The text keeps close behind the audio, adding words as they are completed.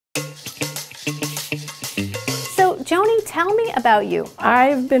So, Joanie, tell me about you.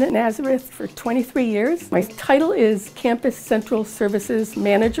 I've been at Nazareth for 23 years. My title is Campus Central Services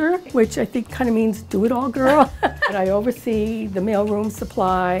Manager, which I think kind of means do-it-all girl. And I oversee the mailroom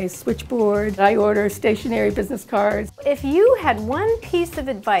supplies, switchboard. I order stationery business cards. If you had one piece of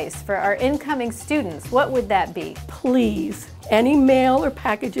advice for our incoming students, what would that be? Please, any mail or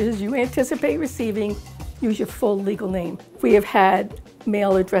packages you anticipate receiving, use your full legal name. We have had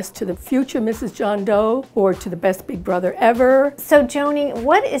mail addressed to the future Mrs. John Doe or to the best big brother ever. So, Joanie,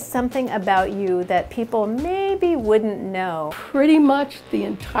 what is something about you that people maybe wouldn't know? Pretty much the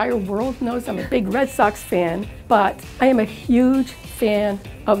entire world knows I'm a big Red Sox fan, but I am a huge fan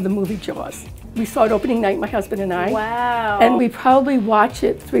of the movie Jaws. We saw it opening night, my husband and I. Wow. And we probably watch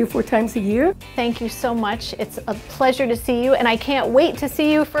it 3 or 4 times a year. Thank you so much. It's a pleasure to see you, and I can't wait to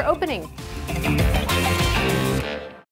see you for opening.